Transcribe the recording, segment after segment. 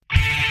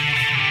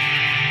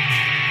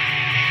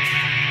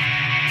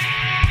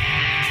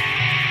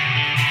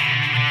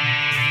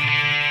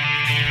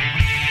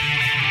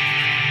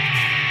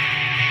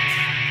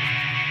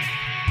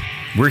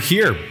We're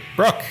here.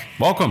 Brooke,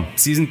 welcome.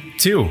 Season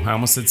 2. I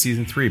almost said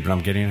season 3, but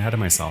I'm getting ahead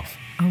of myself.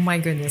 Oh my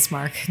goodness,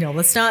 Mark. No,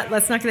 let's not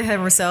get ahead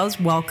of ourselves.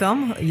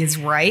 Welcome is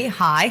right.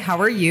 Hi, how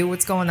are you?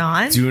 What's going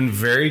on? Doing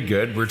very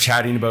good. We're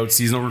chatting about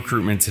seasonal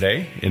recruitment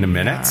today in a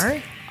minute.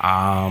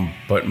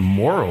 But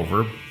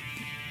moreover,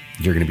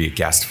 you're going to be a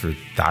guest for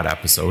that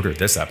episode or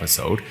this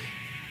episode.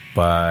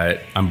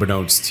 But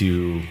unbeknownst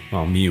to,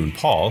 me and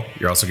Paul,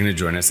 you're also going to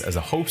join us as a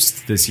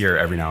host this year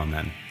every now and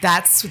then.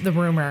 That's the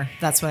rumor.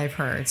 That's what I've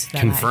heard.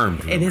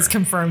 Confirmed rumor. It is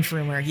confirmed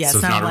rumor. Yes, so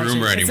it's not a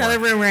rumor anymore. It's not a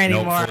rumor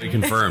anymore. No, fully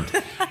confirmed,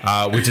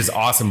 which is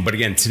awesome. But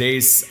again,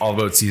 today's all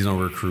about seasonal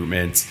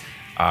recruitment.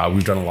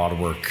 We've done a lot of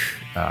work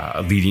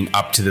leading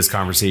up to this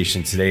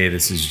conversation today.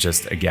 This is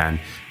just, again,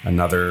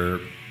 another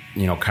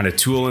kind of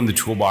tool in the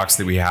toolbox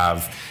that we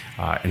have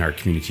in our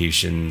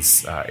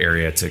communications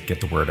area to get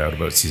the word out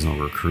about seasonal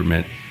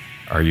recruitment.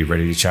 Are you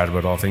ready to chat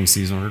about all things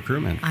seasonal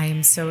recruitment? I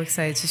am so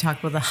excited to talk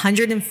about the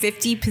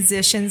 150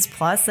 positions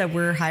plus that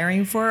we're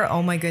hiring for.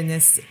 Oh my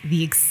goodness,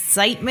 the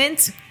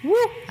excitement. Woo!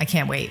 I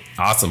can't wait.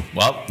 Awesome.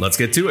 Well, let's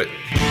get to it.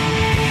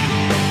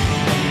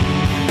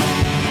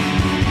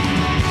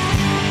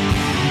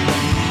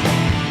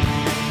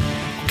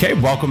 Okay,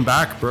 welcome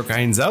back. Brooke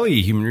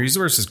Ianzelli, Human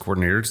Resources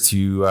Coordinator,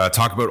 to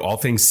talk about all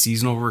things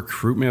seasonal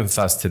recruitment with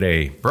us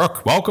today.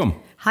 Brooke,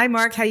 welcome. Hi,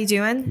 Mark. How you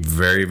doing?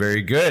 Very,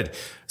 very good.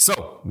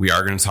 So we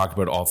are going to talk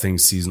about all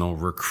things seasonal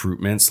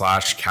recruitment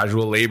 /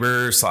 casual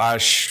labor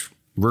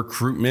 /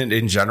 recruitment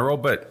in general,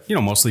 but,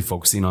 mostly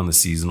focusing on the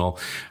seasonal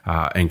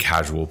and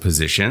casual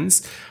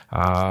positions.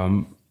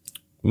 When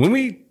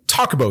we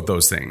talk about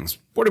those things,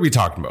 what are we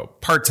talking about?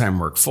 Part-time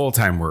work,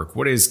 full-time work?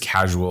 What is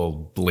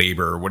casual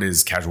labor? What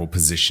is casual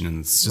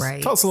positions?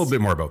 Just tell us a little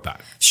bit more about that.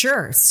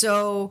 Sure.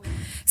 So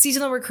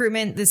seasonal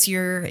recruitment this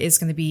year is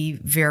going to be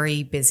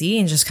very busy,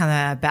 and just kind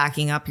of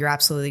backing up, you're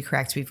absolutely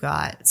correct. We've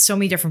got so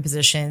many different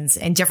positions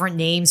and different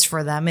names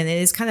for them, and it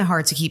is kind of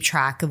hard to keep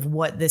track of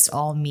what this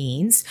all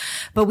means.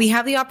 But we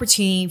have the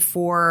opportunity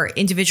for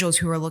individuals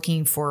who are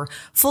looking for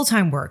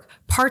full-time work,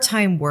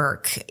 part-time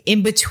work,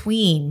 in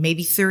between,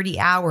 maybe 30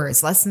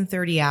 hours, less than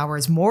 30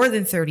 hours, more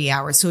than 30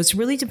 hours. So it's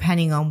really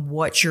depending on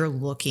what you're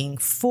looking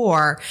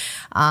for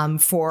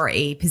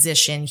a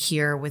position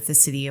here with the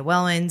City of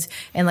Welland.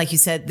 And like you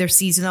said, they're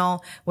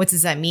seasonal. What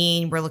does that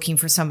mean? We're looking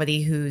for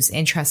somebody who's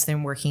interested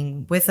in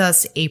working with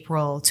us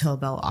April till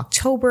about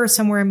October,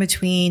 somewhere in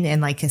between.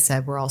 And like I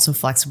said, we're also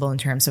flexible in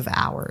terms of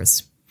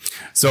hours.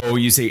 So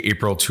you say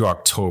April to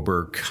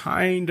October,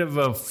 kind of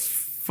a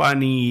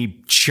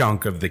funny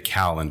chunk of the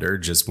calendar,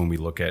 just when we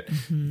look at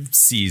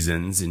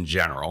seasons in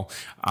general.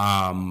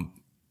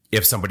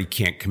 If somebody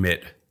can't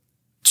commit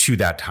to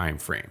that time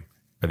frame,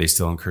 are they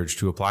still encouraged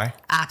to apply?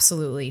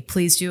 Absolutely.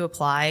 Please do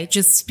apply.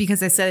 Just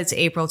because I said it's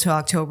April to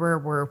October,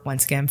 we're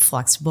once again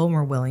flexible and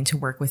we're willing to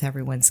work with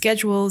everyone's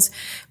schedules,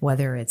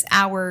 whether it's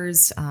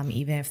hours,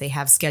 even if they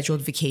have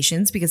scheduled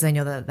vacations, because I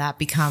know that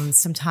becomes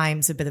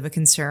sometimes a bit of a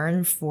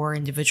concern for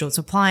individuals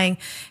applying.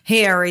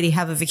 Hey, I already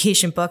have a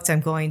vacation booked.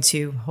 I'm going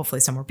to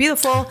hopefully somewhere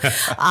beautiful.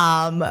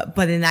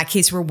 But in that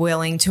case, we're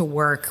willing to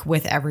work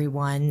with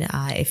everyone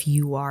if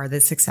you are the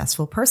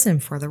successful person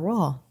for the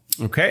role.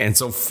 Okay. And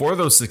so for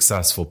those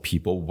successful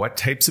people, what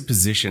types of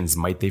positions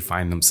might they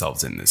find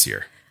themselves in this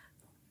year?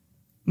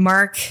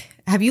 Mark,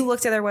 have you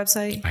looked at our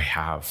website? I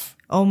have.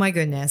 Oh my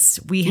goodness.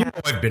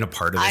 I've been a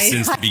part of this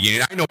since the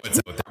beginning. I know what's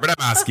out there, but I'm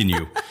asking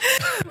you.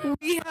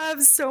 We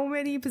have so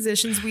many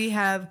positions. We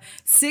have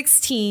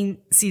 16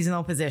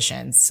 seasonal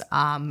positions.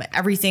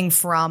 Everything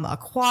from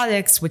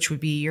aquatics, which would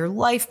be your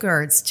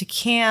lifeguards, to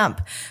camp,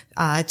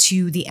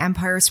 to the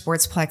Empire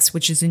Sportsplex,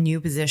 which is a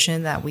new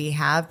position that we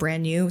have,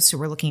 brand new. So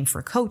we're looking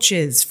for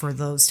coaches for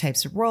those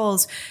types of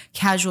roles,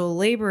 casual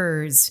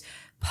laborers,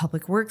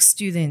 public works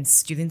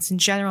students in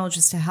general,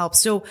 just to help.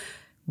 So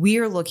we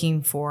are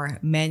looking for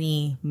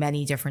many,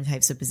 many different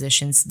types of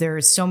positions.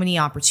 There's so many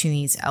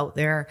opportunities out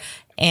there,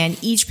 and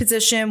each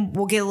position,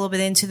 we'll get a little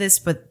bit into this,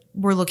 but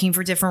we're looking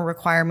for different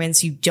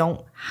requirements. You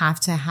don't have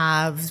to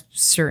have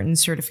certain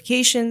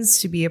certifications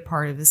to be a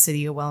part of the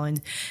City of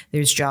Welland.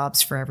 There's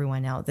jobs for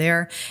everyone out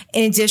there.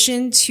 In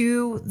addition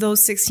to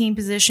those 16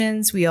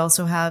 positions, we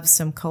also have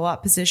some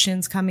co-op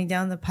positions coming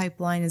down the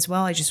pipeline as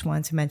well. I just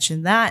wanted to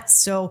mention that.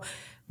 So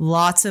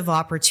lots of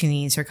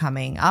opportunities are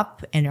coming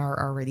up and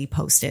are already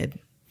posted.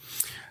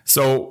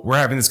 So we're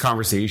having this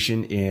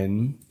conversation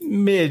in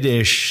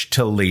mid-ish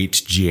to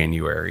late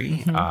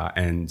January.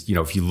 And,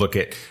 if you look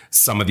at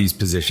some of these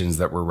positions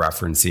that we're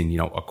referencing,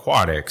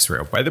 aquatics, we're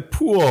out by the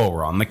pool,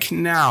 we're on the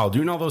canal,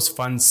 doing all those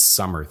fun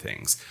summer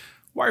things.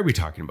 Why are we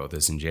talking about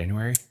this in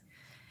January?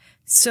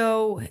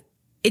 So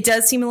it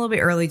does seem a little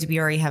bit early to be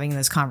already having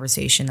this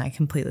conversation. I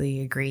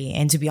completely agree.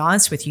 And to be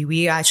honest with you,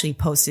 we actually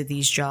posted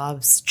these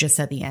jobs just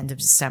at the end of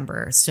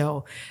December.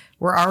 So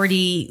we're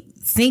already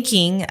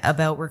thinking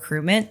about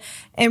recruitment,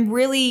 and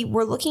really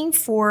we're looking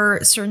for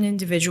certain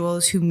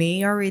individuals who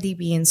may already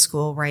be in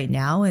school right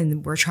now.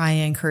 And we're trying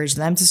to encourage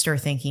them to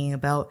start thinking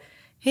about,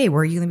 hey,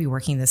 where are you going to be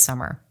working this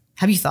summer?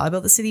 have you thought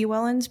about the city of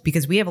Welland?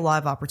 Because we have a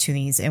lot of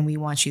opportunities and we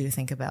want you to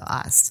think about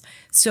us.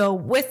 So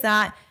with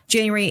that,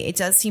 January, it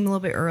does seem a little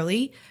bit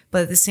early,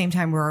 but at the same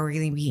time, we're already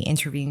going to be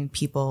interviewing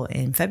people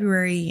in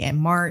February and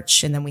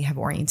March, and then we have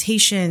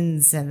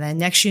orientations, and then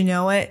next you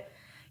know it,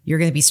 you're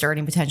going to be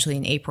starting potentially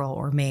in April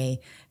or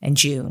May and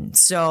June.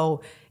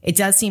 So it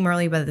does seem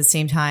early, but at the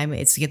same time,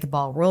 it's to get the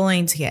ball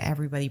rolling, to get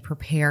everybody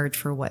prepared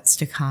for what's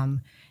to come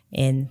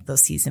in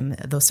those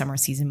summer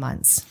season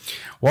months.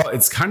 Well,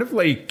 it's kind of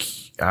like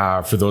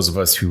for those of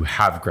us who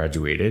have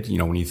graduated,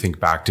 when you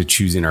think back to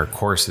choosing our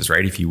courses,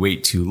 right? If you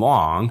wait too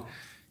long,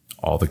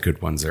 all the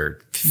good ones are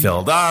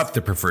filled up.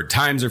 The preferred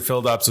times are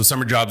filled up. So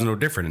summer jobs are no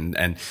different.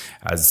 And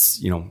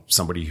as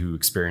somebody who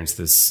experienced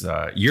this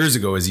years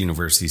ago as a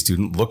university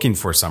student looking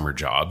for summer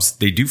jobs,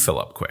 they do fill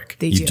up quick.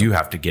 You do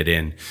have to get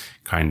in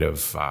kind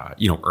of,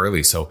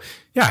 early. So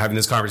yeah, having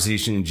this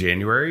conversation in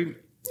January,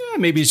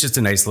 maybe it's just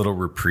a nice little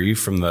reprieve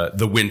from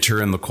the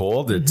winter and the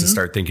cold to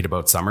start thinking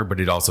about summer, but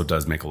it also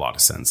does make a lot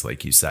of sense,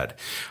 like you said.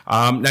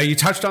 Now, you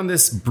touched on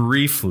this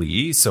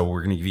briefly, so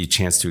we're going to give you a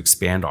chance to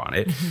expand on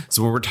it.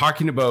 So when we're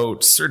talking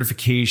about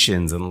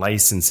certifications and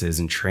licenses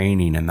and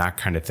training and that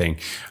kind of thing,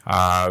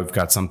 we've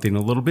got something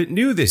a little bit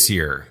new this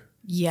year.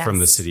 Yes. From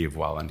the city of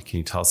Welland. Can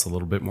you tell us a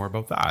little bit more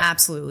about that?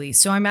 Absolutely.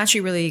 So I'm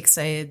actually really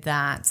excited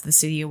that the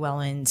city of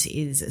Welland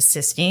is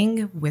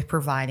assisting with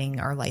providing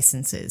our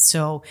licenses.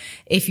 So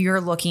if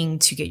you're looking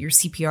to get your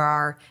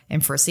CPR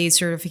and first aid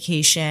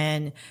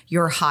certification,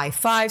 your high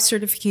five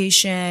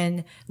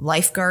certification,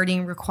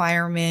 lifeguarding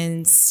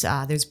requirements,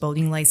 there's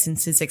boating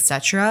licenses,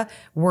 etc.,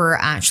 we're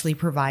actually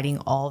providing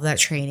all of that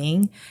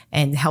training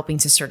and helping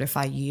to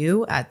certify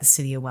you at the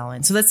city of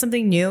Welland. So that's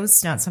something new.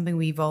 It's not something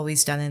we've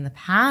always done in the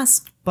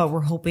past, but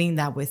we're hoping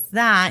that with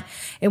that,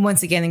 it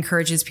once again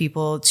encourages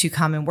people to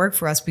come and work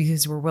for us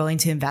because we're willing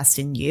to invest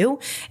in you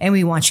and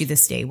we want you to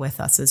stay with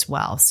us as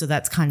well. So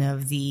that's kind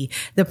of the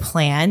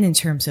plan in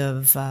terms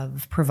of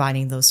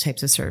providing those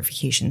types of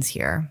certifications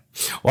here.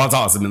 Well, it's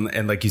awesome.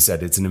 And like you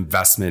said, it's an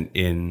investment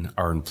in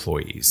our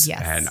employees.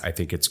 Yes. And I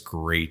think it's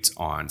great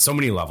on so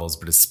many levels,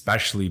 but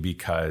especially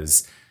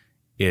because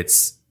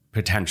it's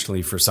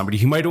potentially for somebody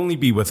who might only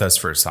be with us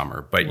for a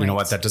summer. But you know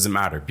what? That doesn't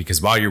matter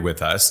because while you're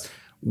with us,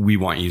 we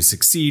want you to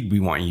succeed. We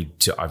want you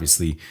to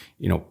obviously,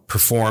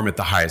 perform at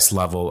the highest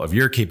level of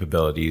your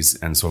capabilities.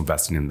 And so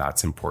investing in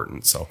that's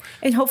important. So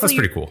and hopefully that's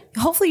pretty cool.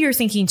 Hopefully you're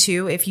thinking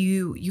too, if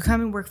you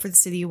come and work for the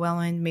city of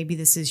Welland, maybe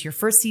this is your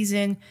first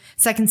season,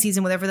 second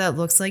season, whatever that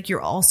looks like, you're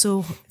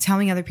also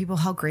telling other people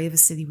how great of a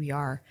city we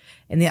are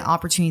and the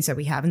opportunities that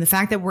we have. And the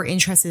fact that we're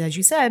interested, as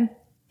you said,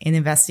 in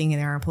investing in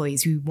our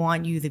employees. We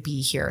want you to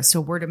be here.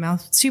 So word of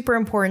mouth, super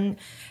important.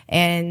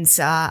 And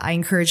I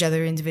encourage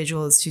other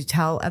individuals to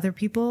tell other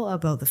people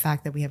about the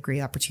fact that we have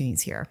great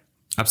opportunities here.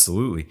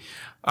 Absolutely.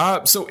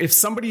 So if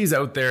somebody is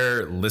out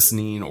there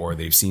listening or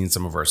they've seen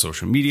some of our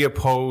social media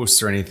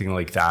posts or anything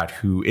like that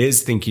who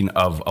is thinking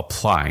of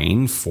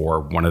applying for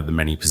one of the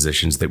many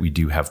positions that we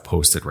do have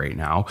posted right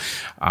now,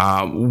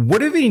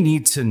 what do they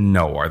need to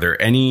know? Are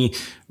there any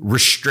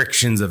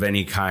restrictions of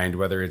any kind,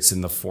 whether it's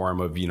in the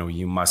form of,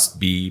 you must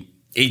be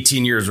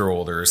 18 years or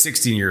older or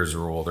 16 years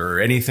or older or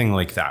anything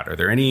like that? Are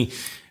there any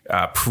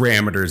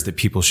parameters that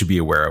people should be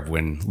aware of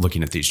when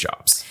looking at these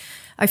jobs?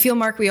 I feel,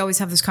 Mark, we always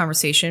have this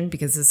conversation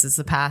because this is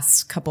the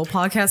past couple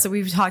podcasts that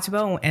we've talked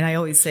about. And I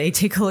always say,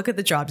 take a look at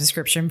the job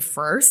description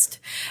first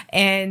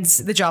and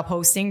the job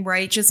posting,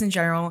 right? Just in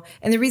general.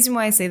 And the reason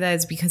why I say that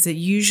is because it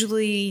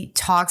usually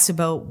talks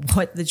about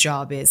what the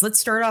job is. Let's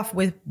start off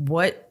with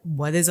what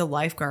is a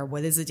lifeguard?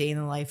 What does a day in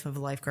the life of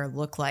a lifeguard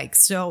look like?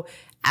 So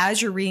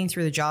as you're reading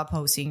through the job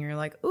posting, you're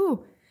like,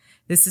 ooh,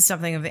 this is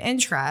something of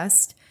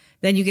interest.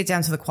 Then you get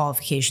down to the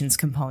qualifications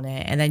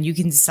component and then you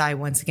can decide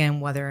once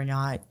again whether or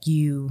not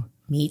you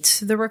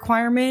meet the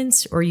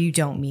requirements or you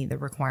don't meet the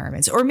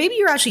requirements. Or maybe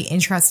you're actually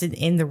interested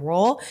in the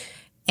role.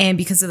 And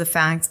because of the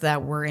fact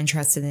that we're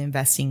interested in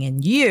investing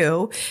in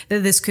you,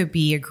 that this could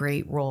be a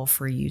great role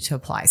for you to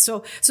apply.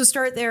 So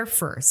start there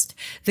first.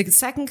 The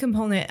second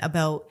component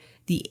about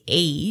the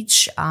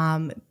age,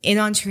 in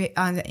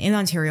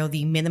Ontario,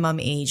 the minimum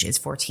age is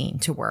 14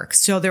 to work.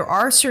 So there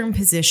are certain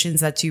positions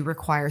that do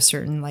require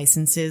certain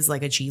licenses,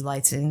 like a G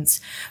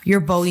license, your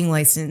boating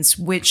license,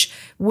 which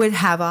would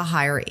have a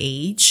higher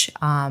age.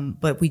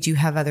 But we do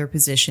have other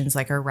positions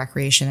like our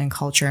recreation and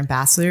culture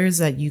ambassadors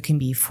that you can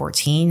be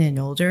 14 and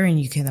older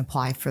and you can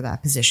apply for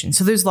that position.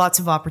 So there's lots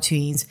of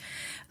opportunities.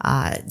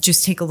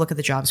 Just take a look at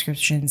the job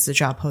descriptions, the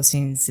job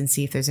postings, and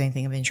see if there's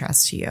anything of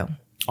interest to you.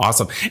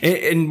 Awesome.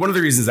 And one of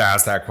the reasons I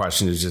asked that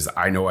question is just,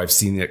 I know I've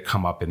seen it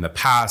come up in the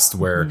past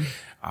where,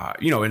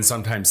 and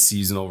sometimes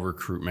seasonal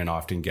recruitment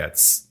often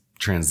gets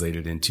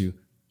translated into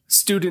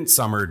student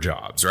summer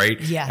jobs, right?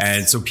 Yes.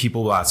 And so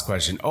people will ask the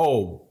question,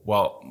 oh,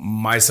 well,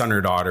 my son or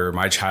daughter,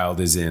 my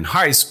child is in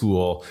high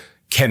school.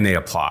 Can they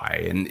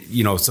apply? And,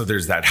 so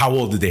there's that. How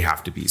old do they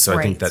have to be? So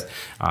I think that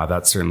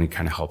that certainly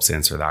kind of helps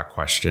answer that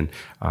question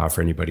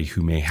for anybody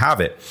who may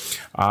have it.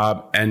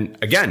 And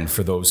again,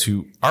 for those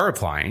who are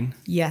applying.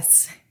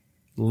 Yes.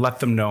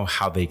 let them know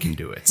how they can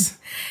do it.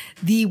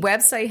 The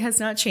website has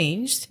not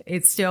changed.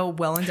 It's still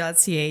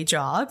welland.ca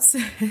jobs.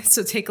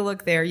 So take a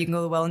look there. You can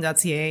go to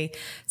welland.ca,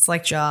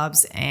 select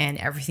jobs, and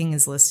everything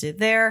is listed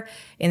there.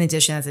 In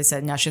addition, as I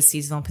said, not just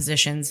seasonal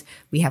positions.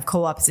 We have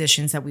co-op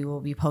positions that we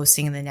will be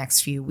posting in the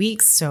next few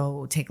weeks.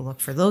 So take a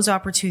look for those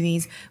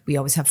opportunities. We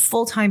always have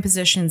full-time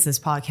positions. This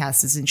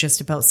podcast isn't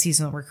just about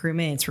seasonal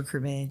recruitment. It's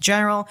recruitment in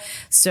general.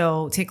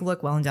 So take a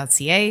look,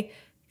 welland.ca.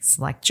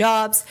 Select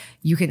jobs.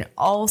 You can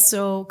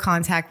also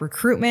contact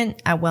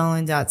recruitment at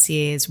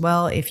welland.ca as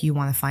well if you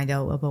want to find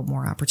out about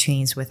more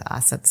opportunities with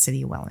us at the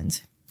City of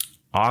Welland.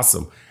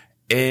 Awesome.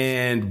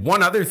 And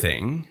one other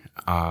thing,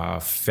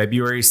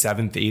 February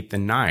 7th, 8th,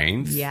 and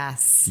 9th.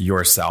 Yes.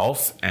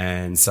 Yourself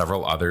and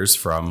several others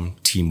from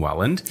Team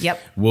Welland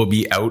will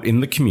be out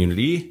in the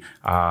community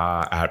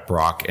at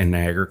Brock and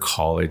Niagara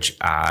College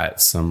at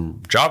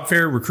some job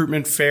fair,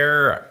 recruitment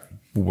fair,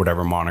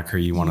 whatever moniker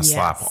you want to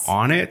slap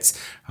on it.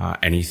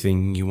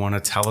 Anything you want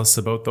to tell us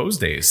about those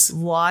days?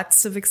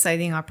 Lots of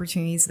exciting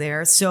opportunities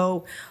there.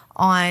 So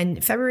on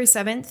February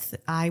 7th,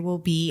 I will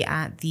be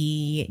at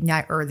the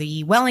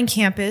Welland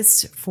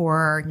campus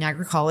for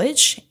Niagara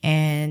College.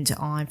 And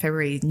on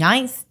February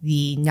 9th,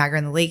 the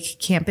Niagara-on-the-Lake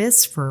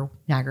campus for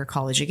Niagara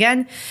College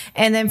again.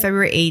 And then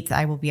February 8th,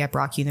 I will be at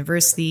Brock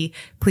University.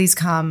 Please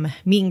come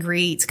meet and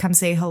greet, come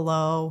say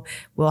hello.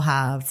 We'll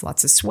have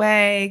lots of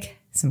swag,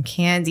 some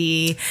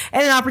candy,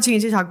 and an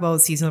opportunity to talk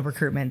about seasonal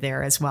recruitment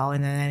there as well,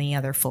 and then any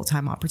other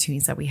full-time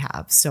opportunities that we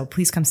have. So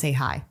please come say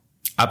hi.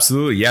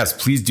 Absolutely. Yes.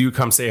 Please do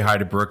come say hi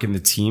to Brooke and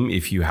the team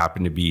if you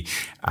happen to be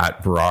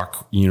at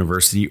Brock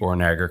University or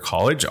Niagara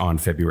College on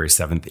February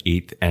 7th,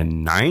 8th,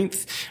 and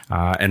 9th.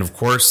 And of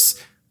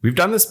course, we've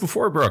done this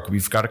before, Brooke.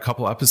 We've got a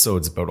couple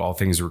episodes about all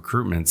things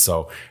recruitment.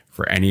 So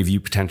for any of you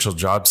potential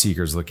job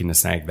seekers looking to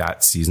snag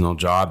that seasonal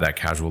job, that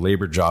casual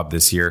labor job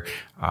this year,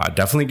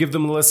 definitely give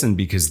them a listen,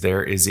 because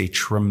there is a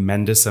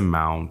tremendous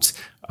amount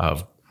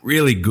of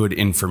really good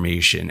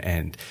information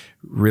and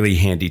really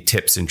handy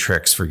tips and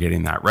tricks for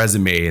getting that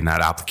resume and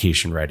that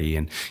application ready,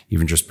 and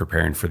even just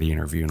preparing for the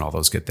interview and all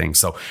those good things.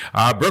 So,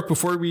 Brooke,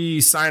 before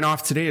we sign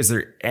off today, is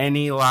there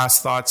any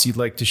last thoughts you'd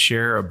like to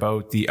share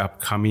about the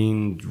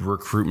upcoming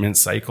recruitment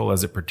cycle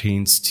as it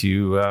pertains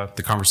to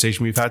the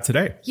conversation we've had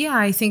today? Yeah,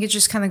 I think it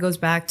just kind of goes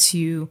back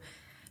to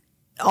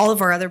all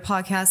of our other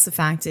podcasts. The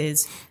fact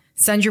is,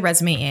 send your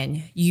resume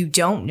in. You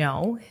don't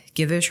know,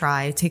 give it a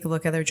try. Take a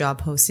look at their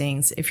job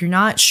postings. If you're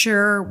not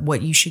sure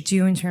what you should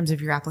do in terms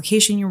of your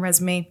application, your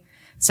resume,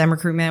 send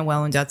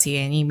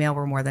recruitment@welland.ca an email.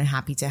 We're more than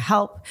happy to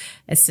help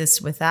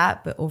assist with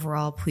that. But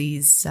overall,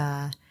 please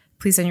send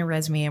your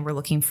resume, and we're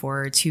looking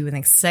forward to an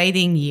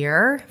exciting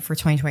year for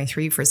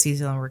 2023 for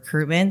seasonal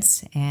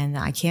recruitment. And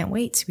I can't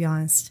wait, to be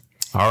honest.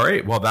 All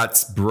right. Well,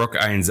 that's Brooke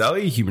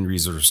Ianzelli, Human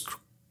Resource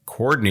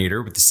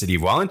Coordinator with the City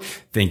of Welland.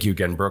 Thank you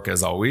again, Brooke,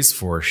 as always,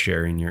 for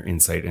sharing your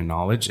insight and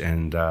knowledge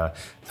and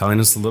telling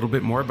us a little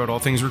bit more about all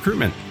things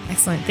recruitment.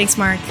 Excellent. Thanks,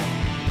 Mark.